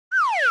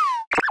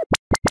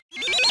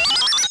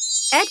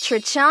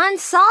Etra-chan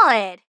saw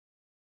it!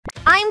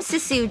 I'm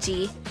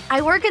Sasuji.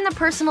 I work in the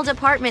personal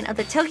department of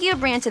the Tokyo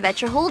branch of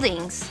Etra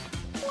Holdings.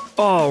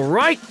 All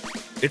right,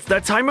 it's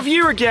that time of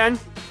year again.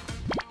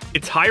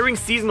 It's hiring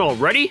season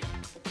already?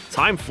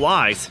 Time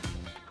flies.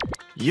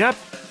 Yep,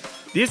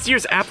 this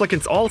year's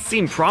applicants all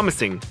seem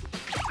promising.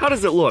 How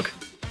does it look?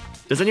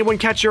 Does anyone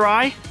catch your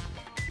eye?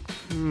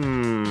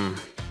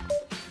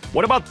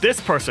 What about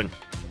this person?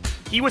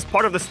 He was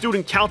part of the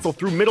student council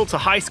through middle to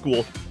high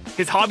school.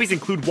 His hobbies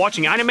include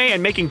watching anime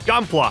and making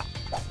gunpla.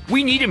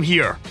 We need him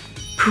here.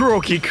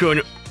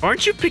 Kuroki-kun,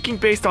 aren't you picking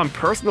based on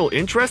personal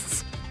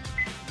interests?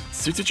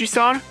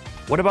 Tsutsuji-san,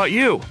 what about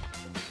you?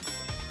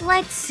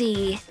 Let's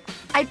see.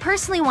 I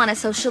personally want a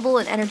sociable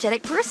and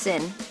energetic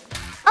person.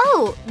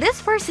 Oh,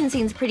 this person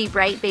seems pretty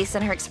bright based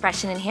on her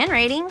expression and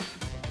handwriting.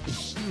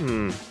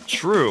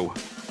 True.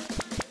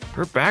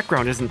 Her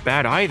background isn't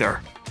bad either.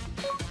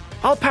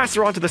 I'll pass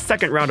her on to the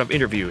second round of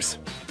interviews.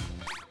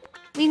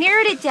 We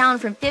narrowed it down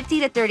from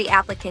 50 to 30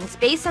 applicants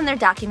based on their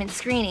document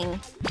screening.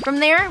 From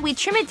there, we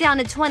trim it down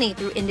to 20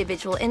 through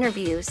individual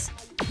interviews.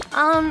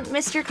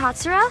 Mr.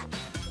 Katsura?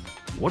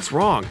 What's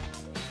wrong?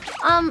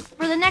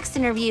 For the next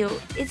interview,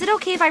 is it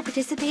okay if I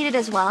participated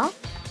as well?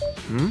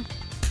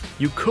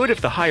 You could if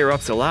the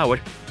higher-ups allow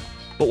it.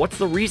 But what's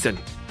the reason?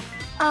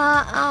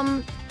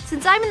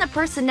 Since I'm in the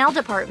personnel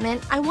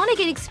department, I want to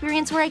get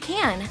experience where I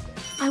can.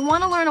 I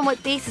want to learn on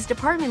what basis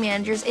department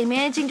managers and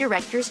managing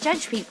directors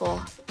judge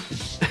people.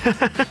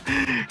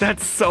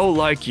 That's so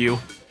like you.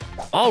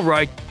 All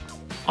right,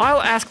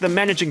 I'll ask the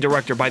managing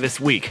director by this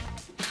week.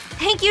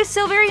 Thank you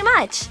so very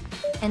much.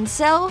 And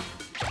so,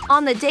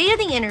 on the day of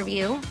the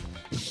interview,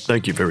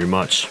 Thank you very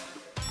much.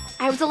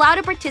 I was allowed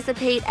to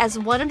participate as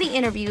one of the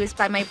interviews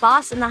by my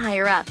boss and the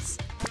higher-ups.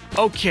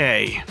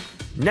 Okay,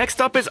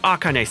 next up is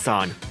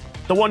Akane-san,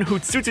 the one who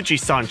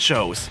Tsutsuji-san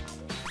chose.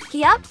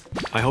 Yep.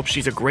 I hope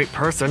she's a great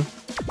person.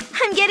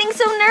 I'm getting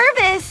so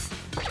nervous.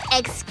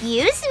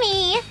 Excuse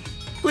me.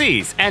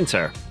 Please,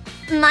 enter.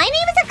 My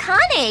name is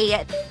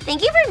Akane.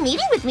 Thank you for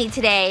meeting with me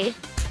today.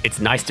 It's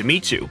nice to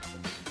meet you.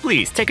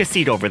 Please, take a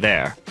seat over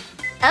there.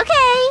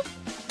 Okay.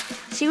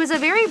 She was a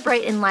very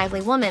bright and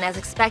lively woman, as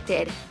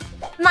expected.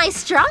 My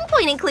strong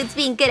point includes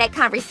being good at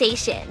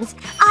conversations.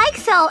 I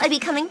excel at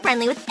becoming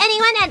friendly with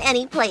anyone at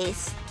any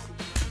place.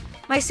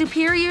 My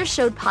superior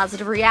showed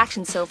positive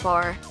reactions so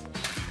far.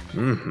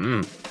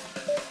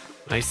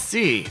 I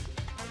see.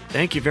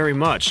 Thank you very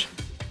much.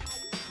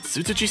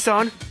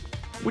 Tsutsuji-san,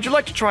 would you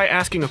like to try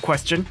asking a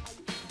question?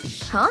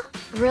 Huh?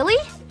 Really?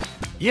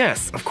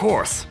 Yes, of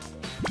course.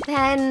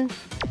 Then,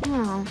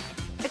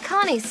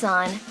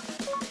 Akane-san,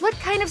 what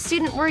kind of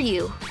student were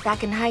you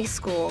back in high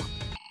school?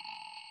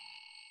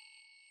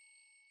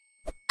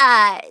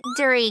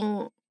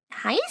 During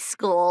high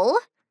school?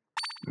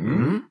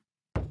 Well,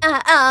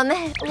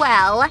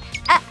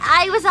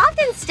 I was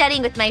often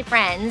studying with my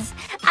friends.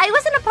 I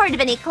wasn't a part of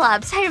any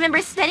clubs. I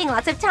remember spending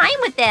lots of time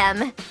with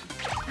them.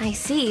 I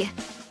see.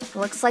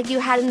 Looks like you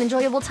had an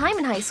enjoyable time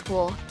in high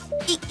school.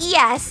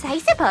 Yes, I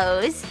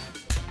suppose.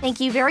 Thank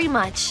you very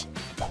much.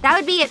 That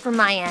would be it from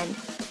my end.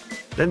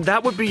 Then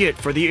that would be it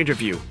for the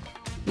interview.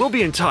 We'll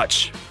be in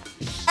touch.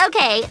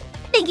 Okay,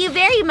 thank you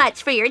very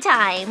much for your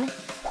time.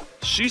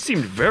 She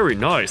seemed very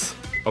nice.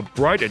 A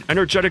bright and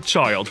energetic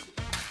child.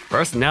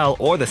 Personnel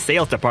or the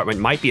sales department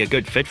might be a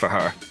good fit for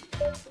her.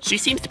 She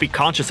seems to be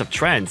conscious of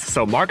trends,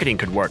 so marketing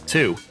could work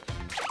too.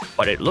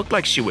 But it looked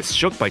like she was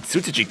shook by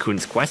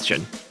Tsutsuji-kun's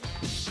question.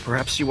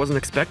 Perhaps she wasn't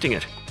expecting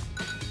it.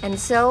 And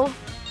so,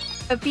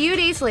 a few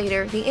days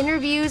later, the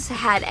interviews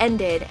had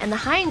ended and the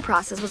hiring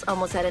process was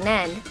almost at an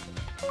end.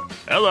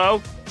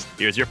 Hello,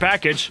 here's your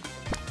package.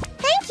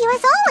 Thank you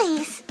as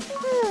always.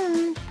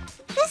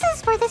 This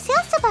is for the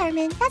sales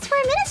department. That's for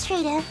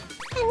administrative.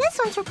 And this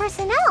one's for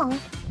personnel.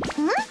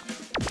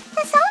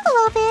 This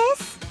envelope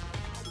is...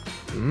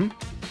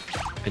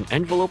 An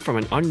envelope from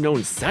an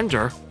unknown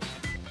sender?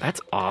 That's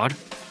odd.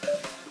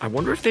 I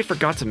wonder if they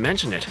forgot to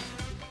mention it.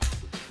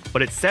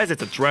 But it says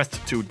it's addressed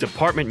to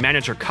Department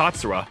Manager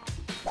Katsura.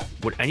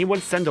 Would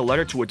anyone send a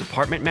letter to a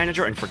department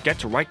manager and forget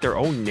to write their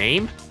own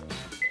name?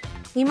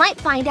 We might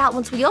find out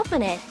once we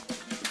open it.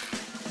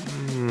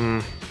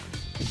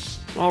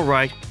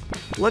 Alright,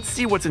 let's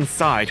see what's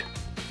inside.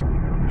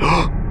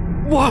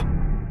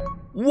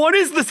 What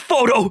is this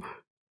photo?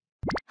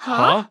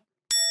 Huh?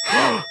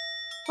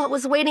 What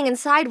was waiting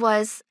inside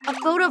was a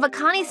photo of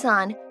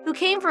Akane-san, who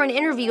came for an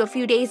interview a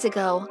few days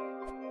ago,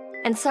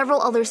 and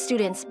several other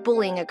students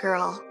bullying a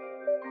girl.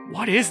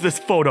 What is this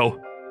photo?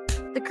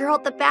 The girl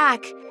at the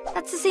back.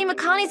 That's the same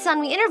Akane-san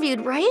we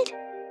interviewed, right?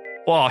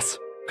 Boss,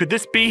 could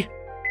this be?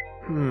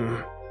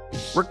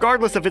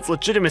 Regardless of its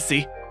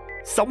legitimacy,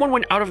 someone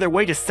went out of their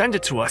way to send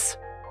it to us.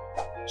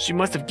 She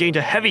must have gained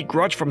a heavy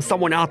grudge from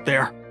someone out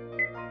there.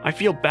 I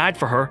feel bad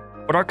for her,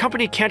 but our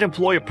company can't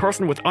employ a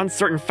person with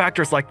uncertain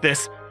factors like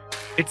this.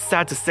 It's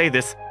sad to say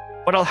this,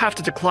 but I'll have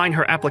to decline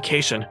her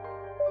application.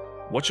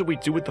 What should we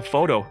do with the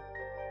photo?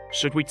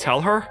 Should we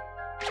tell her?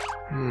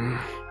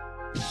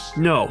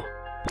 No.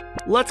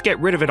 Let's get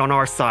rid of it on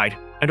our side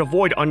and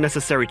avoid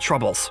unnecessary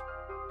troubles.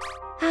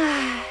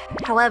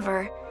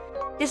 However,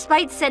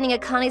 despite sending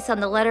Akane-san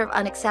the letter of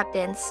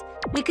unacceptance,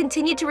 we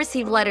continued to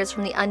receive letters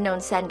from the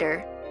unknown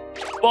sender.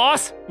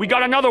 Boss, we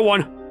got another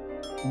one!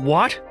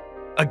 What?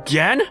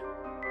 Again?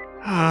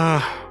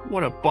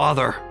 What a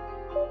bother.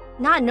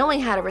 Not knowing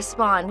how to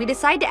respond, we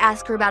decided to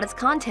ask her about its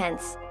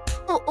contents.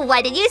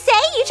 What did you say?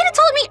 You should have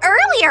told me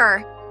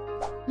earlier!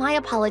 My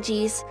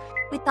apologies.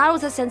 We thought it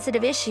was a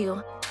sensitive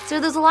issue, so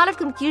there's a lot of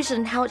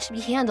confusion in how it should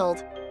be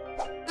handled.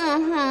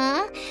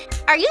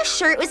 Are you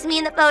sure it was me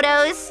in the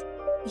photos?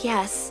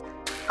 Yes.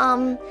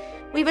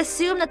 We've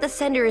assumed that the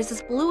sender is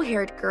this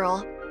blue-haired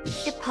girl.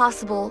 If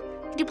possible,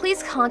 could you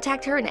please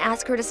contact her and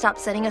ask her to stop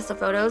sending us the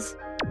photos?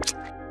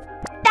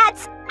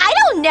 I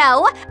don't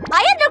know!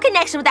 I have no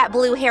connection with that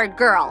blue-haired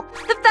girl.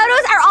 The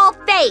photos are all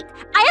fake.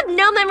 I have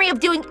no memory of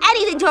doing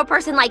anything to a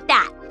person like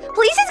that.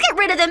 Please just get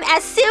rid of them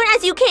as soon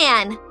as you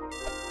can.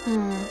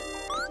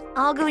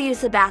 I'll go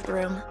use the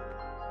bathroom.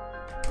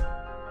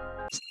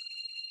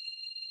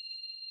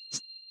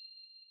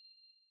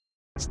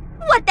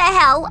 What the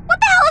hell? What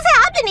the hell is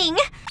happening?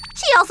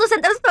 She also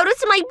sent those photos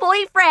to my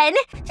boyfriend.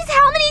 Just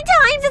how many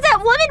times does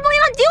that woman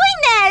plan on doing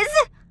this?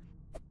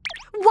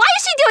 Why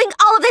is she doing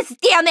all of this,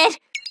 damn it?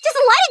 Just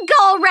let it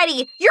go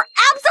already! You're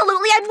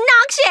absolutely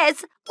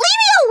obnoxious! Leave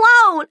me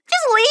alone!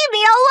 Just leave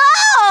me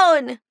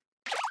alone!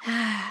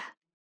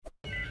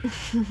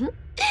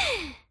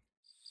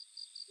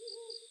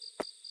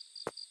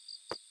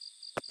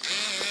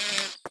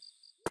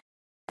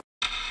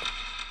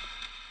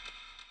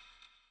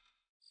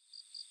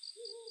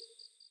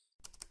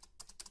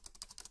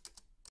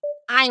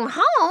 I'm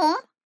home.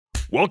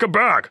 Welcome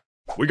back!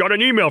 We got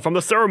an email from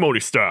the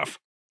ceremony staff.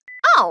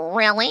 Oh,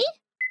 really?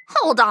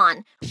 Hold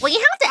on. We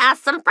have to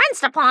ask some friends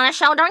to put on a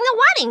show during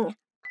the wedding.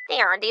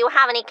 Dear, do you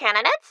have any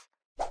candidates?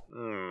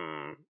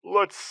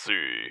 Let's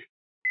see.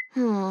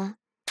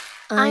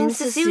 I'm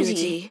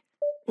Sasuji.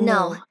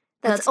 No,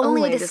 that's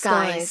only a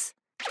disguise.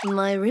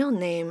 My real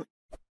name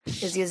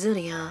is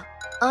Yuzuriya.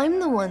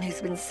 I'm the one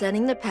who's been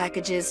sending the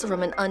packages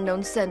from an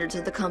unknown sender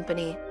to the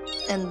company.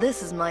 And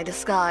this is my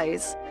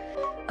disguise.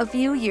 A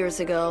few years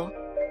ago.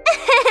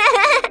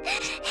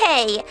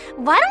 Hey,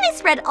 why don't I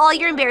spread all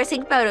your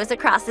embarrassing photos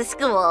across the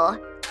school?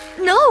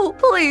 No,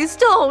 please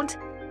don't.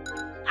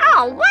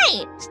 Oh,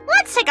 wait.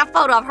 Let's take a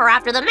photo of her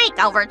after the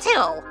makeover,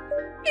 too.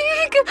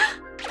 Eek!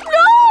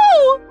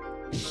 No!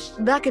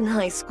 Back in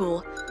high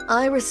school,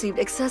 I received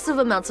excessive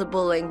amounts of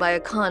bullying by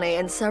Akane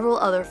and several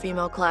other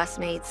female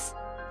classmates.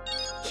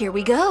 Here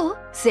we go.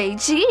 Say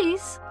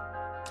cheese.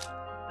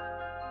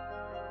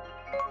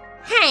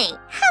 Hey,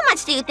 how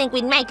much do you think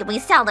we'd make if we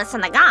sell this to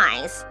the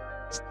guys?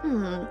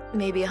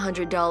 Maybe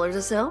 $100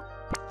 or so.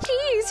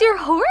 Jeez, you're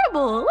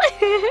horrible.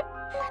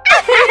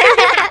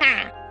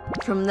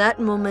 From that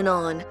moment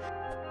on,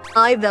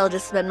 I vowed to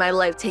spend my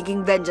life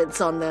taking vengeance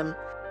on them.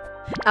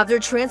 After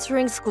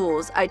transferring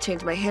schools, I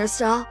changed my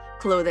hairstyle,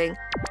 clothing,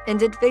 and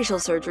did facial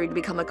surgery to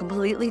become a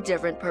completely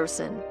different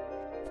person.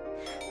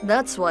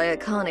 That's why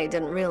Akane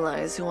didn't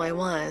realize who I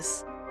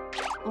was.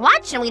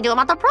 What should we do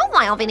about the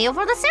profile video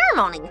for the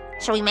ceremony?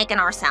 Should we make it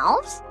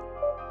ourselves?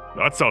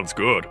 That sounds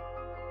good.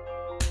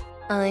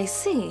 I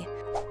see.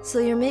 So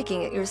you're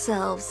making it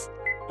yourselves.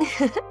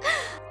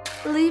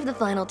 Leave the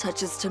final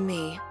touches to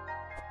me.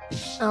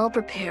 I'll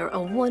prepare a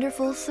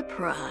wonderful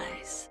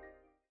surprise.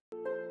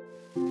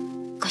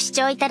 ご視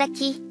聴いただ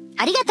き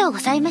ありがとうご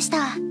ざいまし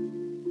た。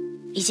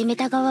いじめ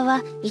た側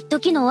は一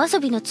時のお遊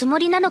びのつも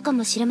りなのか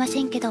もしれま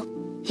せんけど、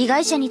被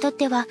害者にとっ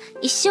ては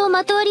一生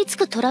まとわりつ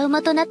くトラウ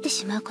マとなって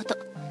しまうこと。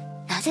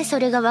なぜそ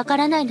れがわか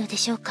らないので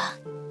しょうか。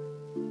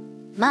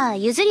まあ、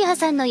ゆずりは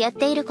さんのやっ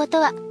ていること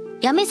は、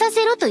やめさ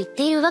せろと言っ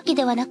ているわけ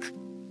ではなく、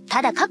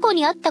ただ過去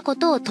にあったこ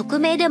とを匿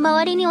名で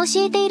周りに教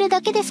えている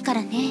だけですか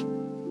らね。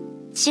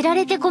知ら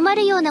れて困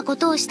るようなこ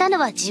とをしたの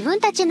は自分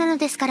たちなの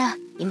ですから、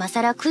今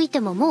更悔いて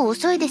ももう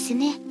遅いです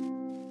ね。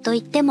と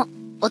言っても、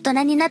大人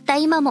になった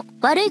今も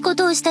悪いこ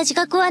とをした自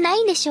覚はな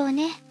いんでしょう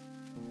ね。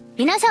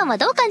皆さんは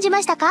どう感じ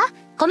ましたか？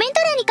コメン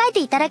ト欄に書いて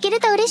いただける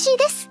と嬉しい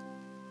です。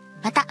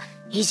また、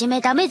いじ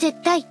めダメ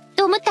絶対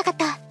と思った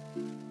方、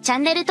チャ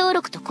ンネル登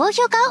録と高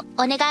評価を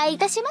お願いい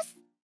たします。